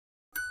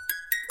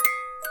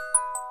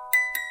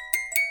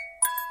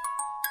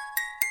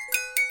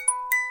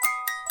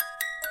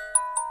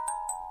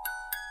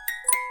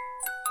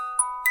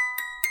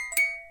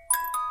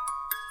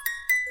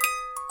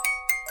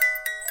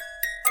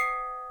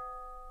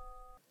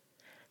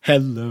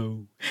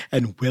Hello,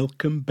 and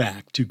welcome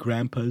back to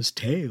Grandpa's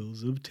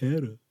Tales of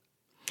Terror.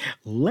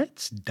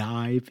 Let's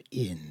dive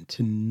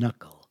into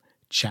Knuckle,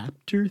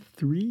 Chapter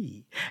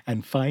 3,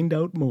 and find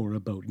out more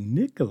about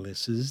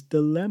Nicholas's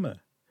dilemma.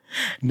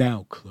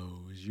 Now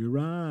close your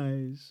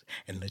eyes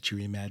and let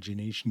your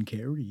imagination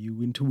carry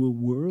you into a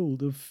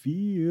world of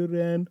fear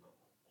and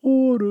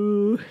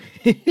horror.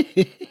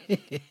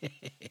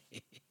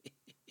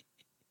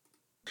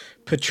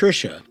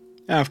 Patricia,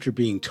 after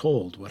being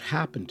told what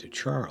happened to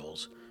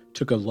Charles,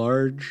 took a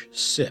large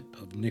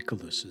sip of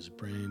Nicholas's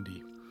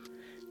brandy.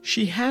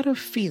 She had a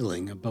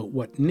feeling about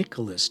what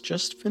Nicholas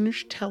just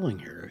finished telling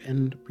her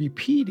and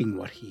repeating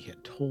what he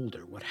had told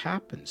her what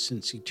happened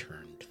since he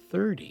turned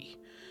 30,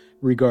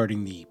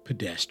 regarding the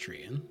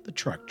pedestrian, the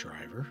truck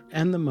driver,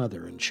 and the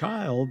mother and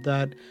child,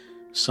 that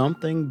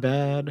something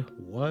bad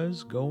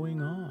was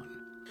going on.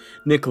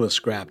 Nicholas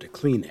grabbed a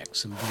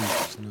Kleenex and blew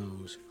his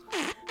nose.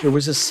 There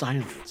was a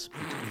silence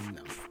between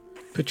them.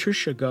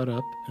 Patricia got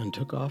up and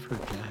took off her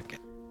jacket.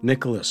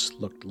 Nicholas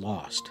looked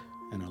lost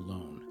and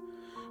alone.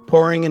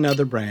 Pouring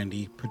another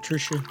brandy,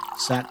 Patricia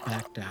sat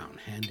back down,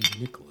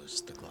 handing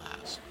Nicholas the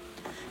glass.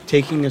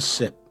 Taking a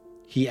sip,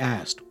 he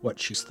asked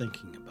what she's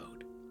thinking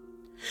about.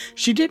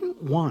 She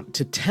didn't want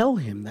to tell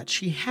him that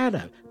she had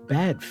a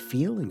bad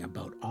feeling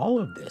about all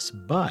of this,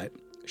 but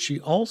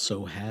she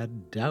also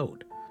had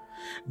doubt.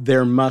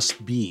 There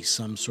must be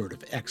some sort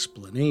of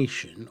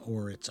explanation,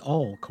 or it's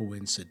all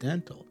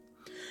coincidental.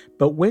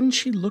 But when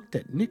she looked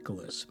at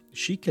Nicholas,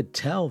 she could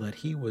tell that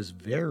he was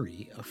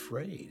very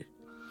afraid.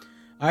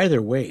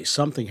 Either way,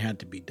 something had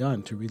to be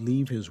done to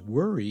relieve his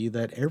worry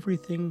that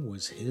everything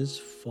was his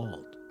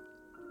fault.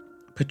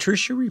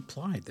 Patricia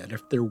replied that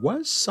if there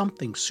was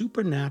something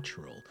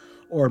supernatural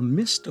or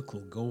mystical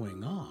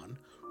going on,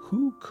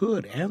 who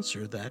could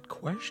answer that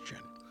question?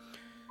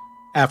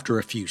 After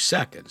a few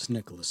seconds,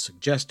 Nicholas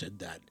suggested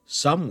that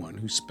someone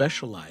who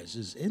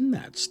specializes in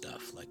that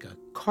stuff, like a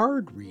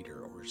card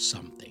reader or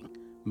something,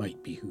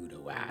 might be who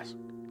to ask.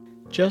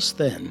 Just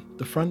then,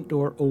 the front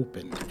door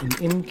opened,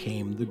 and in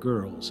came the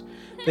girls.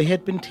 They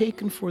had been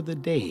taken for the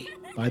day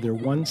by their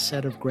one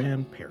set of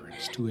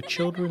grandparents to a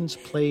children's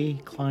play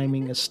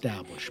climbing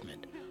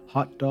establishment,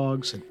 hot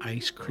dogs and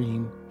ice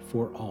cream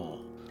for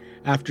all.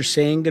 After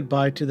saying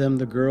goodbye to them,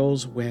 the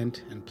girls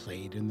went and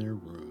played in their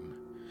room.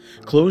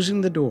 Closing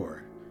the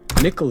door,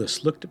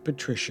 Nicholas looked at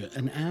Patricia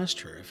and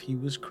asked her if he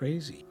was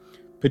crazy.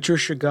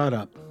 Patricia got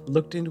up,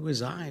 looked into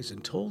his eyes,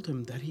 and told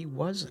him that he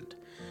wasn't,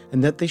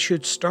 and that they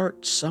should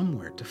start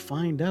somewhere to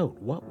find out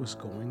what was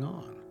going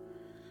on.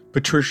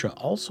 Patricia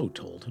also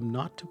told him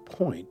not to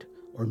point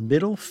or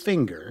middle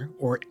finger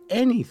or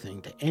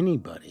anything to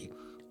anybody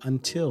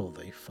until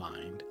they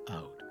find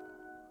out.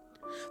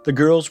 The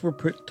girls were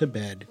put to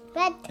bed,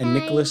 and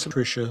Nicholas and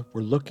Patricia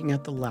were looking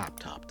at the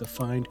laptop to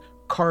find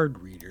card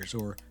readers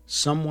or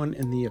someone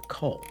in the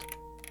occult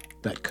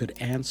that could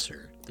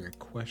answer their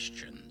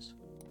questions.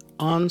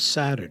 On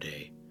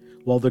Saturday,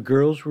 while the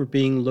girls were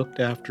being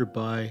looked after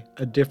by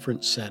a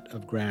different set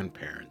of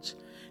grandparents,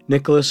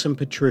 Nicholas and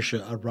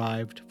Patricia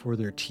arrived for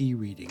their tea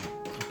reading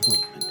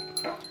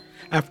appointment.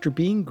 After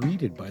being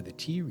greeted by the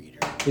tea reader,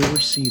 they were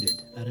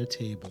seated at a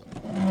table.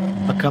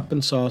 A cup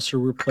and saucer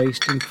were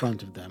placed in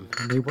front of them,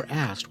 and they were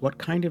asked what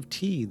kind of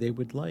tea they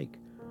would like.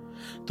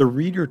 The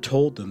reader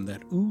told them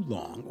that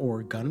oolong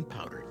or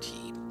gunpowder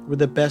tea were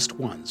the best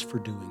ones for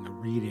doing a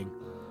reading.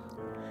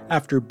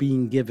 After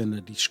being given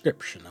a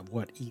description of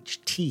what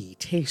each tea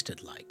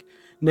tasted like,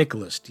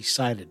 Nicholas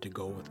decided to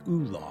go with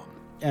oolong,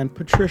 and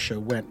Patricia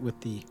went with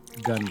the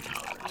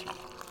gunpowder tea.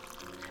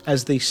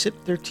 As they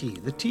sipped their tea,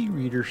 the tea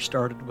reader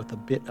started with a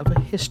bit of a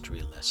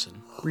history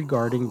lesson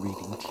regarding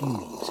reading tea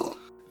leaves.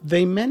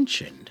 They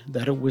mentioned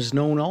that it was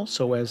known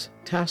also as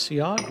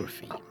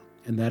tasseography,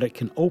 and that it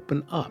can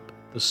open up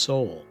the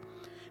soul.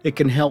 It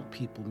can help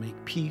people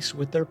make peace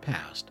with their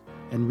past,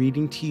 and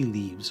reading tea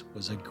leaves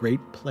was a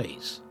great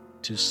place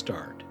to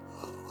start.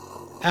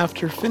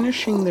 After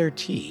finishing their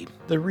tea,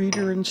 the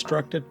reader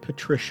instructed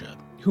Patricia,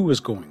 who was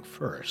going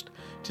first,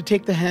 to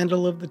take the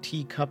handle of the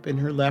teacup in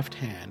her left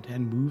hand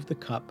and move the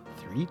cup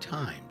 3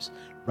 times,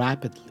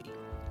 rapidly,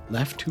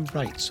 left to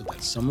right, so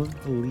that some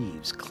of the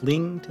leaves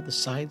cling to the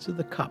sides of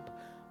the cup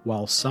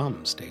while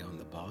some stay on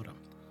the bottom.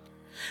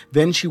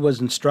 Then she was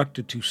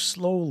instructed to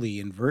slowly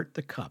invert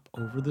the cup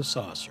over the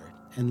saucer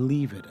and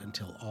leave it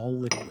until all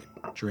liquid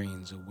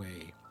drains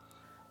away.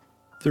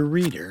 The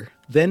reader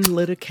then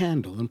lit a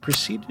candle and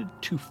proceeded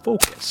to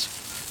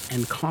focus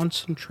and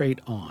concentrate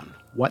on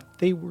what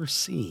they were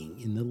seeing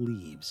in the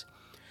leaves.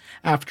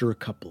 After a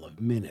couple of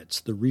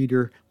minutes, the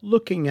reader,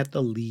 looking at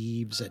the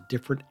leaves at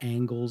different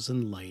angles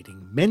and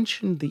lighting,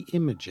 mentioned the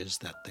images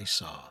that they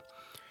saw.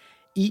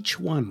 Each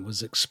one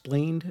was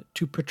explained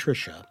to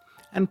Patricia,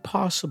 and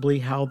possibly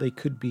how they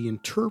could be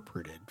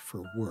interpreted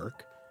for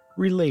work,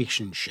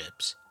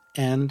 relationships,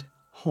 and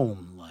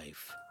home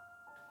life.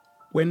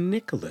 When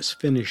Nicholas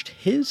finished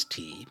his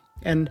tea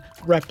and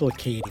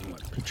replicating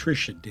what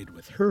Patricia did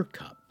with her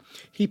cup,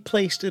 he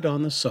placed it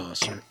on the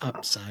saucer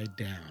upside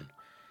down.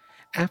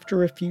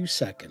 After a few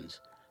seconds,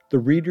 the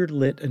reader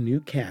lit a new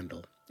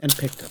candle and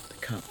picked up the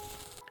cup.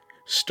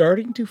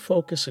 Starting to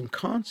focus and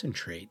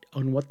concentrate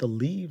on what the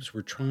leaves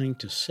were trying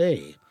to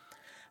say,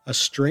 a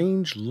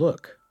strange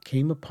look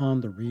came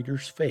upon the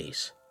reader's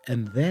face,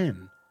 and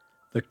then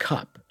the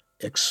cup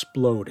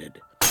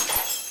exploded.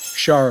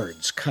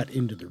 Shards cut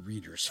into the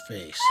reader's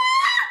face.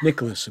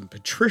 Nicholas and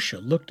Patricia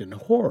looked in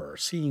horror,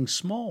 seeing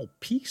small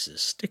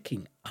pieces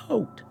sticking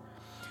out.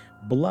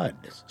 Blood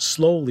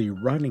slowly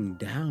running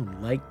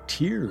down like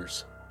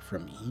tears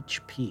from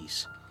each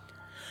piece.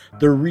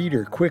 The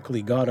reader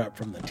quickly got up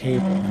from the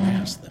table and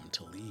asked them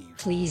to leave.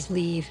 Please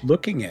leave.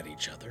 Looking at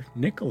each other,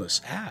 Nicholas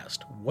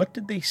asked, what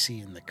did they see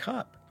in the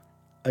cup?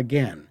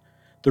 Again,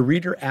 the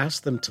reader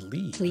asked them to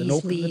leave and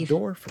opened the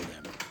door for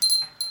them.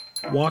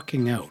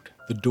 Walking out,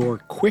 the door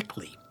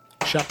quickly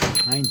shut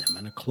behind them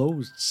and a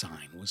closed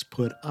sign was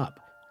put up.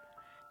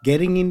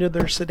 Getting into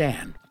their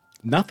sedan,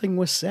 nothing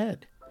was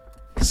said.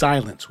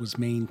 Silence was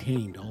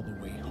maintained all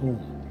the way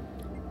home,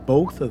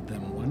 both of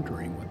them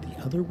wondering what the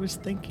other was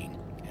thinking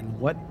and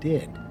what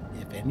did,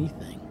 if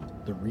anything,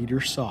 the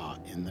reader saw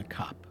in the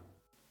cup.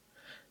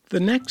 The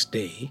next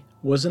day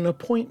was an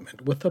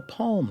appointment with a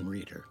palm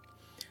reader.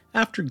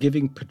 After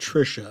giving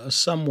Patricia a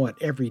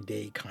somewhat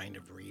everyday kind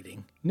of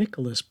reading,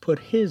 Nicholas put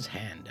his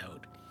hand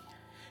out.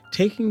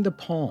 Taking the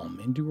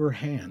palm into her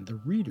hand, the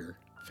reader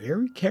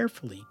very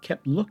carefully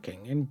kept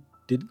looking and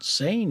didn't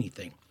say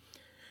anything.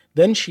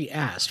 Then she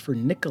asked for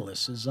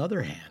Nicholas's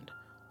other hand.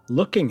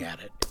 Looking at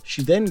it,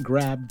 she then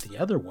grabbed the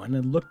other one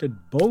and looked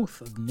at both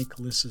of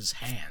Nicholas's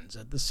hands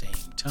at the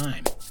same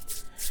time.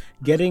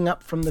 Getting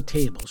up from the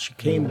table, she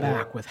came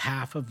back with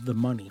half of the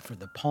money for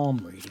the palm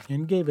reading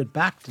and gave it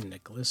back to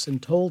Nicholas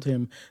and told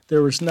him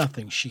there was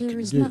nothing she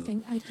could do.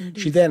 Nothing I can do.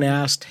 She then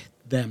asked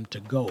them to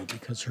go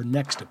because her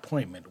next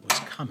appointment was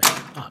coming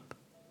up.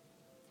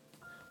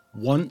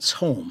 Once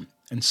home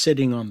and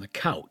sitting on the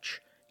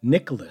couch,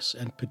 Nicholas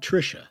and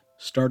Patricia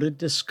started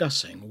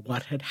discussing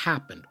what had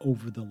happened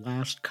over the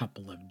last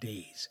couple of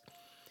days.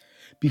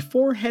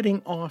 Before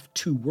heading off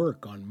to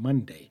work on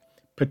Monday,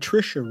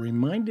 Patricia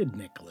reminded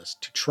Nicholas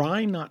to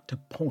try not to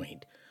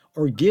point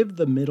or give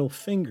the middle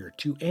finger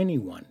to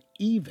anyone,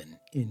 even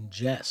in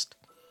jest.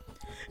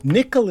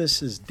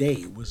 Nicholas's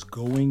day was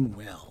going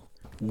well.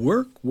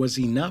 Work was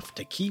enough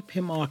to keep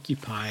him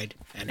occupied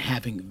and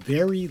having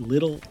very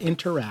little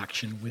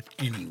interaction with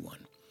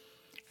anyone.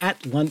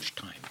 At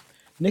lunchtime,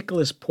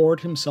 Nicholas poured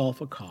himself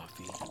a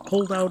coffee,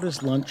 pulled out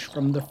his lunch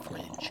from the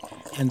fridge,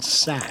 and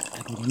sat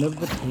at one of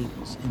the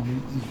tables in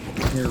the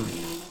eating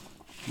area.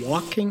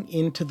 Walking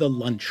into the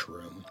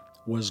lunchroom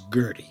was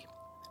Gertie,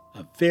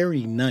 a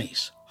very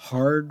nice,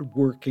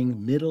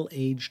 hard-working,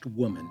 middle-aged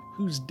woman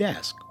whose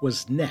desk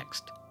was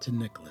next to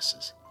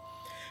Nicholas's.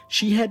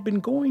 She had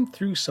been going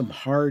through some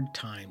hard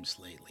times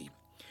lately.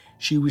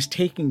 She was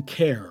taking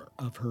care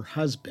of her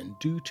husband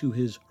due to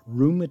his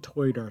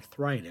rheumatoid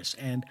arthritis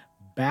and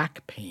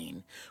back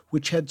pain,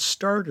 which had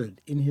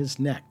started in his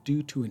neck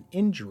due to an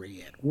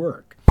injury at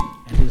work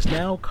and is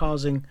now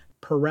causing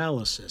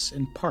paralysis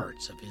in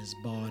parts of his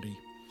body.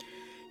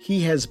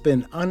 He has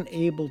been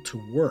unable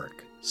to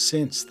work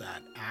since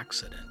that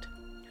accident.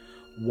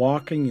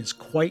 Walking is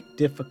quite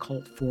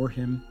difficult for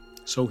him,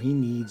 so he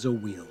needs a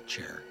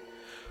wheelchair.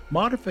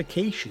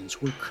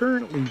 Modifications were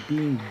currently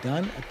being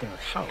done at their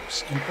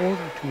house in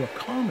order to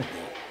accommodate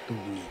the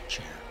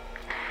wheelchair.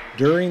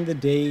 During the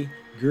day,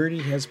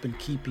 Gertie has been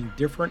keeping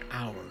different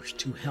hours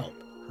to help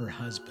her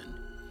husband.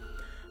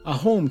 A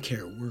home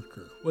care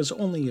worker was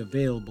only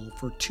available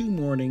for 2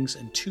 mornings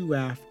and 2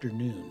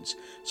 afternoons,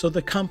 so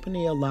the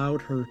company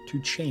allowed her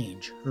to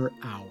change her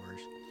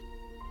hours.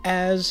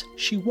 As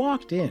she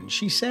walked in,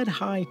 she said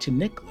hi to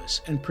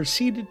Nicholas and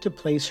proceeded to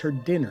place her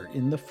dinner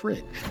in the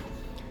fridge.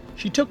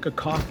 She took a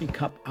coffee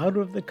cup out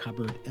of the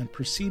cupboard and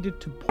proceeded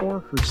to pour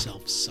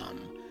herself some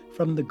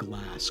from the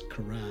glass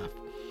carafe.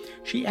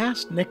 She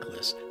asked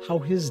Nicholas how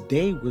his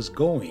day was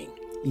going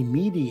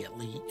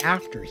immediately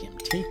after him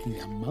taking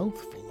a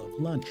mouthful of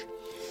lunch.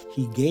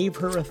 He gave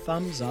her a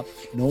thumbs up,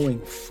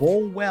 knowing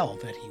full well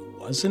that he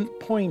wasn't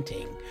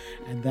pointing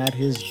and that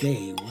his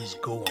day was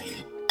going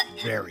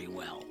very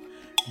well.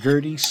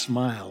 Gertie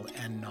smiled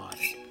and nodded.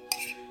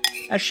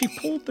 As she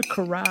pulled the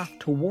carafe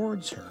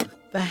towards her,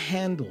 the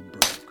handle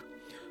broke.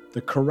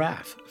 The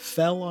carafe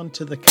fell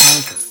onto the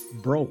counter,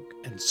 broke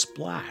and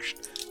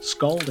splashed,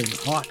 scalding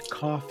hot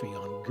coffee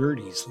on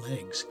Gertie's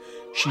legs.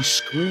 She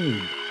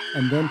screamed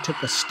and then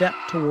took a step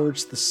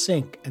towards the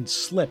sink and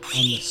slipped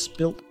on the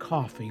spilt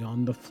coffee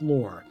on the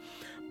floor,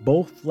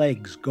 both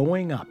legs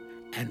going up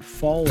and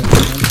falling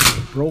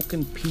onto the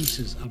broken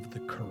pieces of the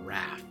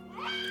carafe.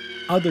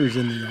 Others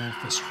in the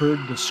office heard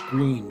the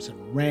screams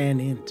and ran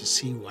in to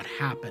see what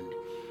happened.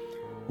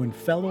 When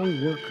fellow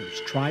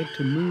workers tried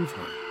to move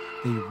her,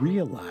 they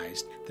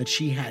realized that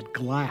she had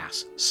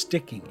glass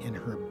sticking in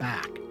her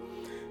back.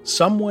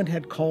 Someone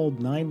had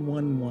called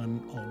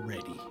 911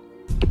 already.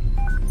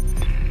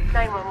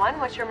 911,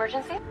 what's your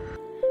emergency?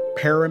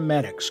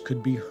 Paramedics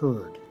could be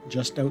heard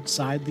just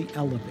outside the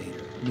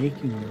elevator,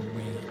 making their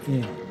way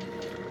in.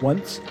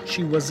 Once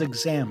she was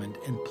examined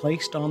and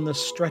placed on the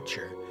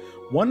stretcher,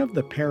 One of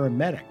the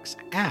paramedics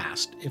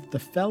asked if the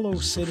fellow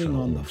sitting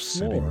on the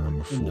floor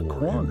in the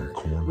corner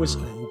was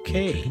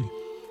okay.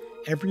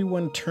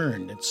 Everyone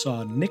turned and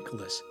saw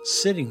Nicholas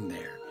sitting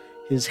there,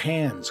 his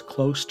hands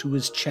close to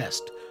his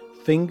chest,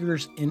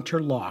 fingers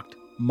interlocked,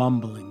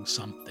 mumbling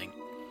something.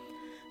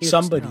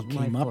 Somebody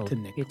came up to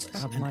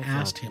Nicholas and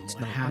asked him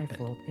what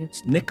happened.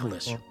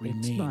 Nicholas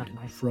remained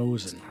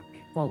frozen.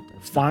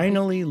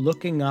 Finally,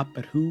 looking up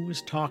at who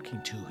was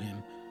talking to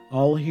him,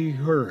 all he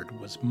heard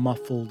was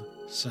muffled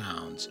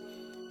sounds.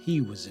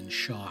 He was in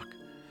shock.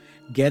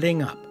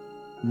 Getting up,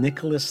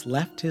 Nicholas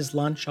left his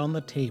lunch on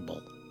the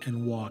table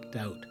and walked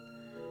out.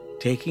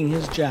 Taking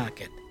his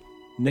jacket,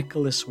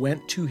 Nicholas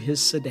went to his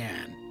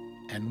sedan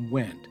and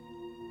went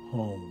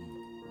home.